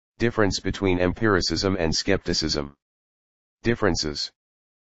Difference between empiricism and skepticism. Differences.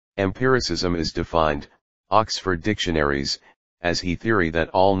 Empiricism is defined, Oxford Dictionaries, as the theory that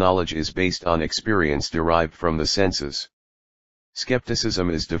all knowledge is based on experience derived from the senses. Skepticism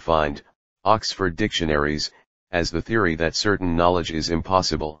is defined, Oxford Dictionaries, as the theory that certain knowledge is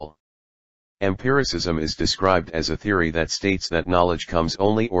impossible. Empiricism is described as a theory that states that knowledge comes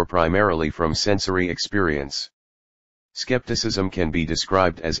only or primarily from sensory experience. Skepticism can be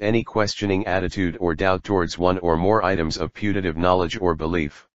described as any questioning attitude or doubt towards one or more items of putative knowledge or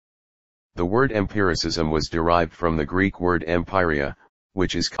belief. The word empiricism was derived from the Greek word empiria,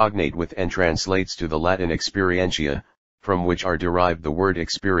 which is cognate with and translates to the Latin experientia, from which are derived the word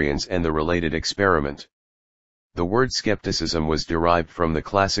experience and the related experiment. The word skepticism was derived from the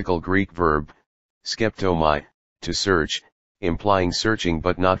classical Greek verb, skeptomai, to search, implying searching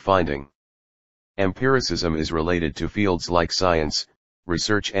but not finding. Empiricism is related to fields like science,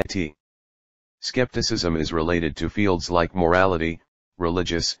 research et. Skepticism is related to fields like morality,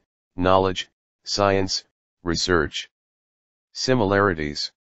 religious, knowledge, science, research.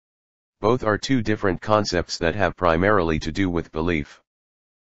 Similarities. Both are two different concepts that have primarily to do with belief.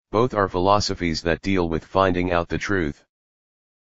 Both are philosophies that deal with finding out the truth.